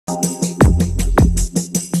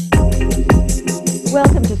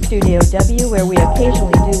Studio W, where we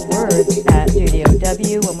occasionally do words at Studio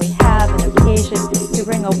W when we have an occasion to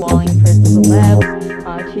bring a Wallingford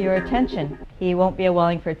celeb to your attention. He won't be a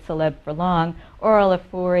Wallingford celeb for long. Oral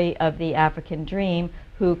Ofori of the African Dream,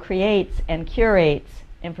 who creates and curates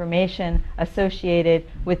information associated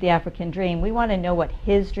with the African Dream. We want to know what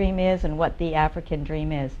his dream is and what the African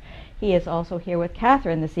Dream is. He is also here with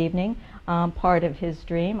Catherine this evening, part of his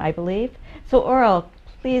dream, I believe. So Oral,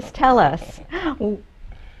 please tell us,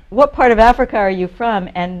 what part of Africa are you from,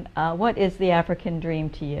 and what is the African Dream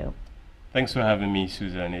to you? Thanks for having me,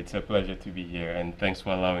 Susan. It's a pleasure to be here, and thanks for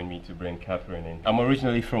allowing me to bring Catherine in. I'm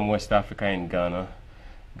originally from West Africa in Ghana.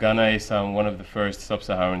 Ghana is one of the first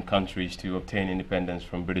sub-Saharan countries to obtain independence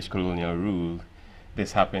from British colonial rule.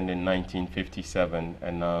 This happened in 1957,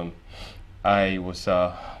 and I was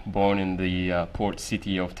born in the port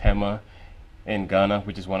city of Tema in Ghana,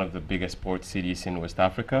 which is one of the biggest port cities in West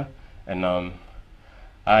Africa. And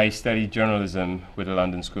I studied journalism with the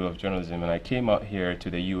London School of Journalism, and I came out here to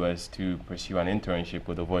the US to pursue an internship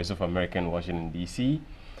with the Voice of America in Washington, D.C.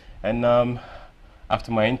 And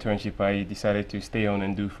after my internship, I decided to stay on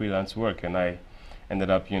and do freelance work, and I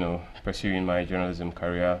ended up, pursuing my journalism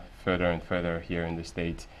career further and further here in the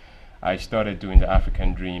States. I started doing the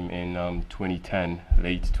African Dream in 2010,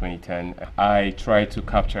 late 2010. I tried to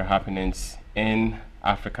capture happenings in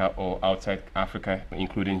Africa or outside Africa,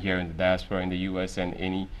 including here in the diaspora in the US and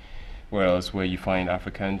anywhere else where you find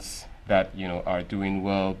Africans that are doing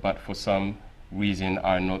well, but for some reason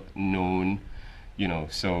are not known.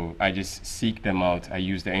 So I just seek them out. I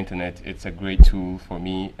use the internet. It's a great tool for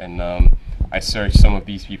me, and I search some of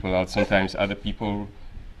these people out. Sometimes other people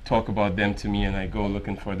talk about them to me and I go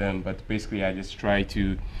looking for them, but basically I just try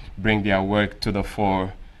to bring their work to the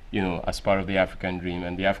fore, as part of the African Dream.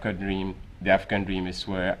 And the African Dream is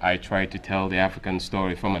where I try to tell the African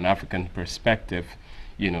story from an African perspective,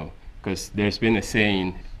 because there's been a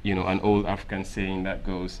saying, an old African saying that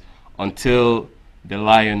goes, until the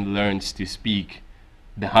lion learns to speak,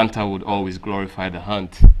 the hunter would always glorify the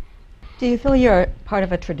hunt. Do you feel you're part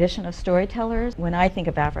of a tradition of storytellers? When I think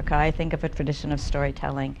of Africa, I think of a tradition of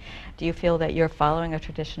storytelling. Do you feel that you're following a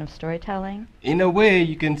tradition of storytelling? In a way,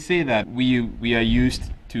 you can say that we are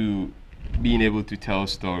used to being able to tell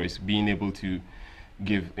stories, being able to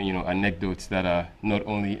give anecdotes that are not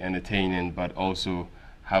only entertaining but also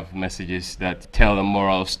have messages that tell a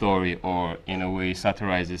moral story, or in a way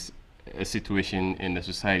satirizes a situation in the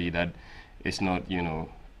society that is not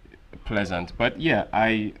pleasant. But yeah,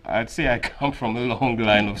 I'd say I come from a long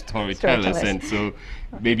line of storytellers, and so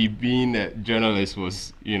maybe being a journalist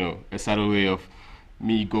was a subtle way of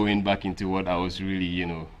me going back into what I was really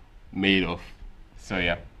made of. So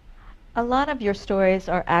yeah. A lot of your stories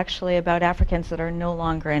are actually about Africans that are no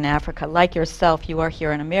longer in Africa. Like yourself, you are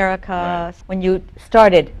here in America. Right. When you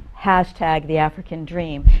started #the African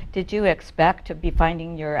Dream, did you expect to be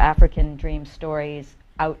finding your African Dream stories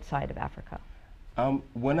outside of Africa?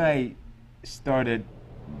 When I started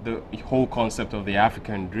the whole concept of the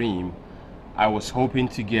African Dream, I was hoping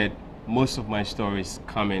to get most of my stories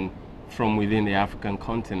coming from within the African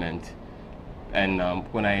continent. And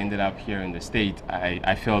when I ended up here in the States,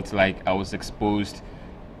 I felt like I was exposed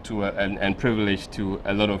to and privileged to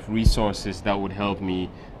a lot of resources that would help me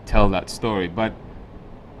tell that story. But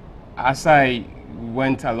as I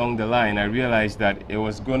went along the line, I realized that it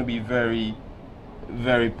was going to be very,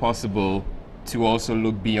 very possible to also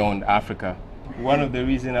look beyond Africa. One of the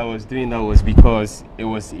reasons I was doing that was because it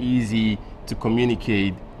was easy to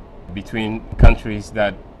communicate between countries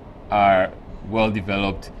that are well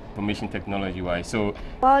developed information technology wise. So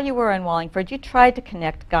while you were in Wallingford, you tried to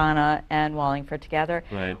connect Ghana and Wallingford together.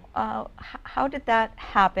 Right. How did that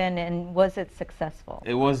happen, and was it successful?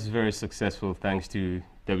 It was very successful thanks to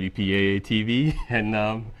WPAA-TV,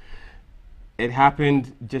 and it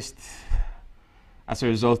happened just as a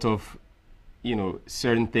result of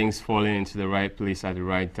certain things falling into the right place at the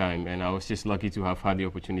right time. And I was just lucky to have had the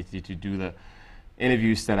opportunity to do the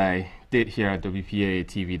interviews that I did here at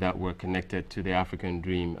WPAA-TV that were connected to the African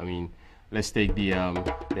Dream. I mean, let's take the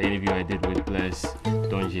interview I did with Blaise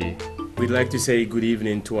Donje. We'd like to say good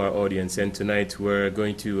evening to our audience, and tonight we're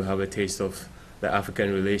going to have a taste of the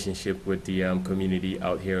African relationship with the community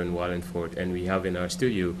out here in Wallingford. And we have in our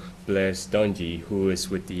studio Blaise Donje, who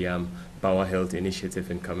is with the Power Health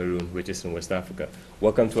Initiative in Cameroon, which is in West Africa.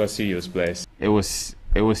 Welcome to our studios, Blaise. It was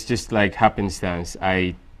just like happenstance.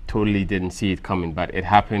 I totally didn't see it coming, but it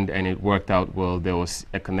happened and it worked out well. There was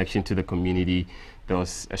a connection to the community. There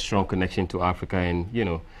was a strong connection to Africa, and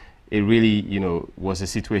it really was a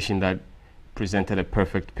situation that presented a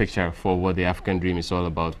perfect picture for what the African Dream is all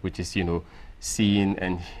about, which is seeing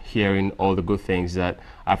and hearing all the good things that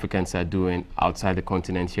Africans are doing outside the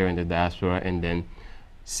continent here in the diaspora, and then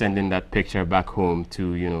sending that picture back home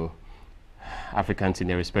to, you know, Africans in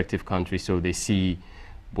their respective countries so they see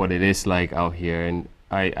what it is like out here. And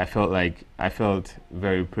I felt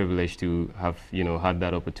very privileged to have, you know, had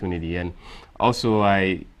that opportunity. And also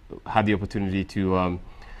I had the opportunity to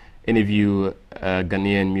interview a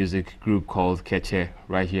Ghanaian music group called Keche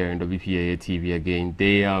right here in WPAA-TV again.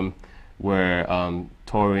 They were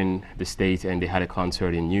touring the States, and they had a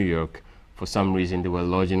concert in New York. For some reason, they were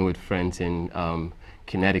lodging with friends in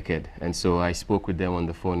Connecticut. And so I spoke with them on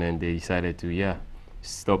the phone, and they decided to, yeah,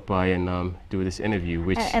 stop by and do this interview.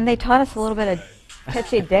 Which and they taught us a little bit of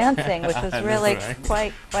catchy dancing, which was really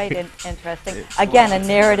quite interesting. Again, a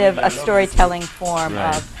narrative, a storytelling form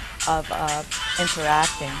of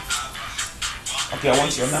interacting. Okay, I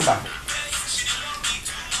want your number.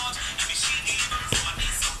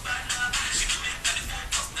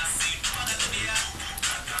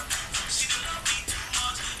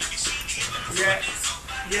 Yeah,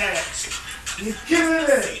 yeah. You killing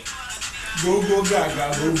it. Go, go,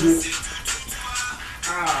 gaga, go, go.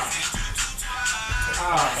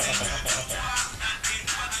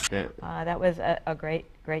 That was a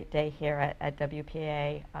great day here at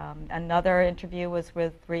WPA. Another interview was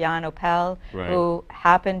with Rian Opel, who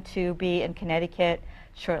happened to be in Connecticut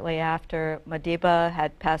shortly after Madiba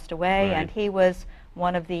had passed away, and he was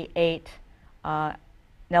one of the 8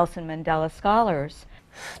 Nelson Mandela scholars.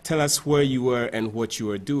 Tell us where you were and what you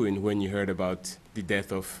were doing when you heard about the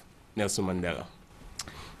death of Nelson Mandela.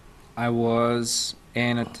 I was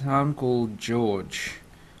in a town called George,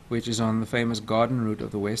 which is on the famous garden route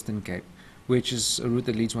of the Western Cape, which is a route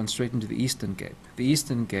that leads one straight into the Eastern Cape. The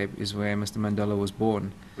Eastern Cape is where Mr. Mandela was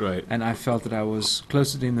born. Right. And I felt that I was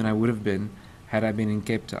closer to him than I would have been had I been in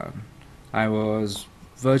Cape Town. I was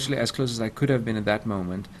virtually as close as I could have been at that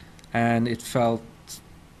moment, and it felt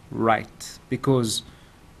right, because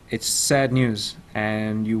it's sad news,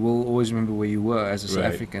 and you will always remember where you were as a South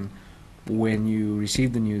African when you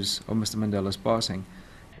received the news of Mr. Mandela's passing.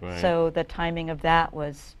 So the timing of that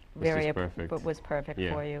was perfect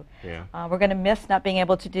for you. We're going to miss not being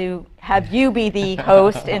able to have you be the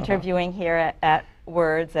host interviewing here at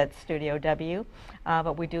Words at Studio W,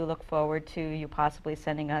 but we do look forward to you possibly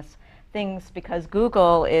sending us things, because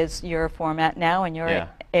Google is your format now, and you're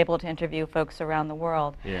able to interview folks around the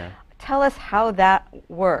world. Tell us how that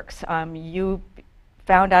works. You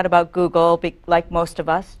found out about Google, like most of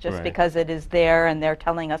us, just because it is there and they're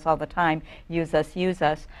telling us all the time, use us, use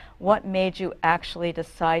us. What made you actually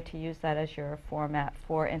decide to use that as your format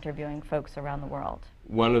for interviewing folks around the world?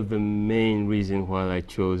 One of the main reasons why I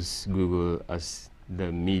chose Google as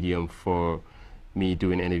the medium for me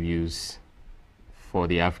doing interviews for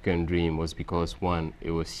the African Dream was because, one, it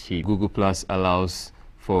was cheap. Google Plus allows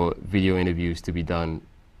for video interviews to be done,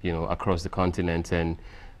 you know, across the continent, and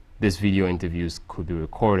these video interviews could be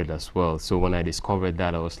recorded as well. So when I discovered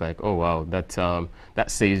that, I was like, oh wow, that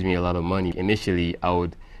saves me a lot of money. Initially, I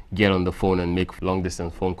would get on the phone and make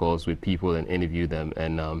long-distance phone calls with people and interview them,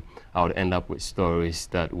 and I would end up with stories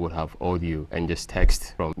that would have audio and just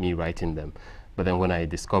text from me writing them. But then when I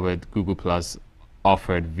discovered Google Plus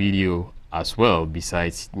offered video as well,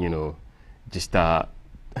 besides, you know, just the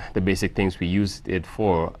basic things we used it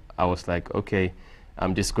for, I was like, okay,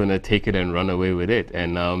 I'm just gonna take it and run away with it.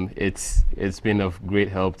 And it's been of great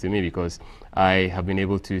help to me, because I have been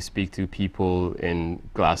able to speak to people in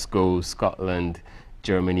Glasgow, Scotland,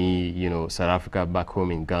 Germany, you know, South Africa, back home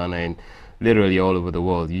in Ghana, and literally all over the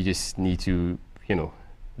world. You just need to, you know,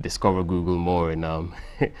 discover Google more, and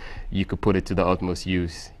you could put it to the utmost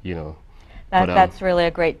use, you know. That's really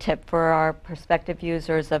a great tip for our prospective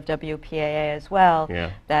users of WPAA as well,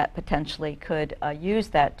 that potentially could use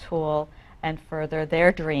that tool and further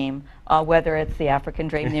their dream, whether it's the African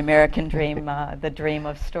dream, the American dream, the dream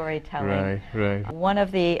of storytelling. One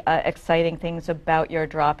of the exciting things about your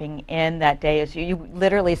dropping in that day is you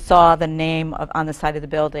literally saw the name on the side of the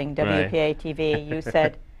building, WPAA-TV. You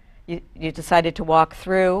said, you decided to walk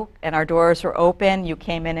through, and our doors were open. You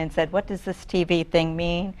came in and said, what does this TV thing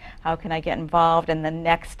mean? How can I get involved? And the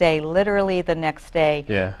next day, literally the next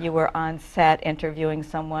day, you were on set interviewing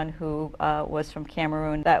someone who was from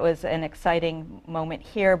Cameroon. That was an exciting moment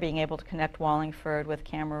here, being able to connect Wallingford with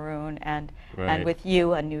Cameroon and with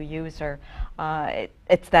you, a new user.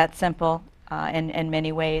 It's that simple in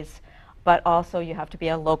many ways. But also you have to be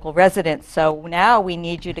a local resident. So now we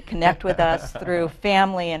need you to connect with us through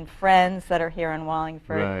family and friends that are here in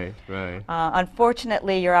Wallingford.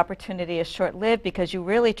 Unfortunately, your opportunity is short-lived, because you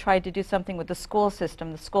really tried to do something with the school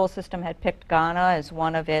system. The school system had picked Ghana as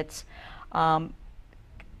one of its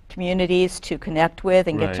communities to connect with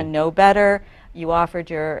and get to Right. know better. You offered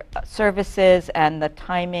your services, and the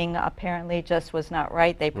timing apparently just was not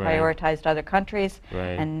right. They Right. prioritized other countries,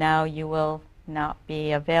 Right. and now you will not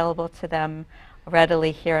be available to them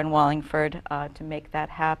readily here in Wallingford to make that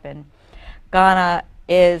happen. Ghana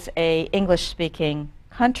is a English-speaking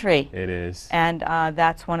country, It is. and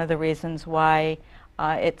that's one of the reasons why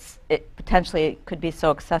it potentially could be so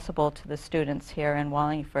accessible to the students here in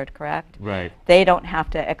Wallingford, correct? Right. They don't have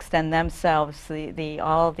to extend themselves.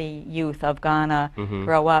 All the youth of Ghana Mhm.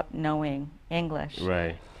 grow up knowing English.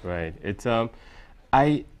 Right, right. It's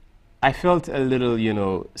I felt a little,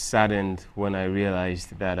 saddened when I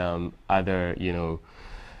realized that other,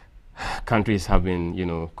 countries have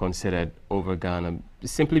been, considered over Ghana,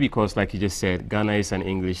 simply because, like you just said, Ghana is an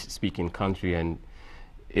English-speaking country, and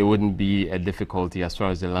it wouldn't be a difficulty as far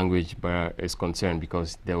as the language barrier is concerned,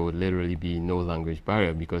 because there would literally be no language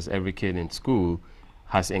barrier, because every kid in school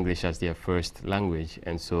has English as their first language.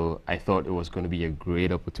 And so I thought it was going to be a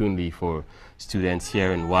great opportunity for students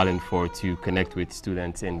here in Wallingford to connect with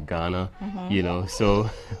students in Ghana, so,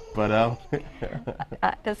 but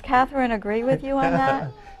Does Catherine agree with you on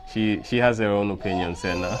that? she has her own opinions,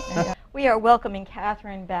 and We are welcoming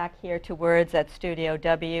Catherine back here to Words at Studio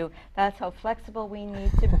W. That's how flexible we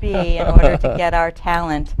need to be in order to get our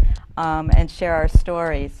talent and share our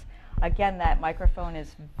stories. Again, that microphone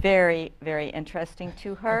is very, very interesting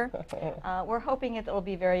to her. We're hoping it will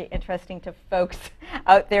be very interesting to folks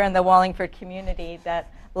out there in the Wallingford community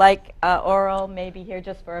that, like Oral, may be here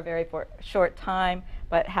just for a very short time,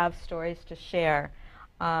 but have stories to share.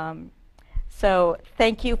 So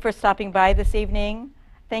thank you for stopping by this evening.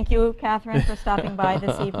 Thank you, Catherine, for stopping by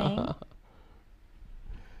this evening.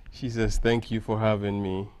 she says, "Thank you for having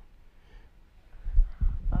me."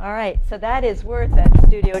 All right, so that is Words at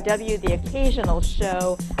Studio W, the occasional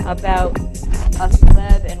show about a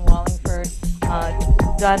celeb in Wallingford,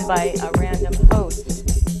 done by a random host.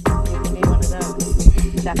 You can be one of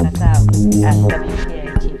those. Check us out at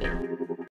WPAA-TV.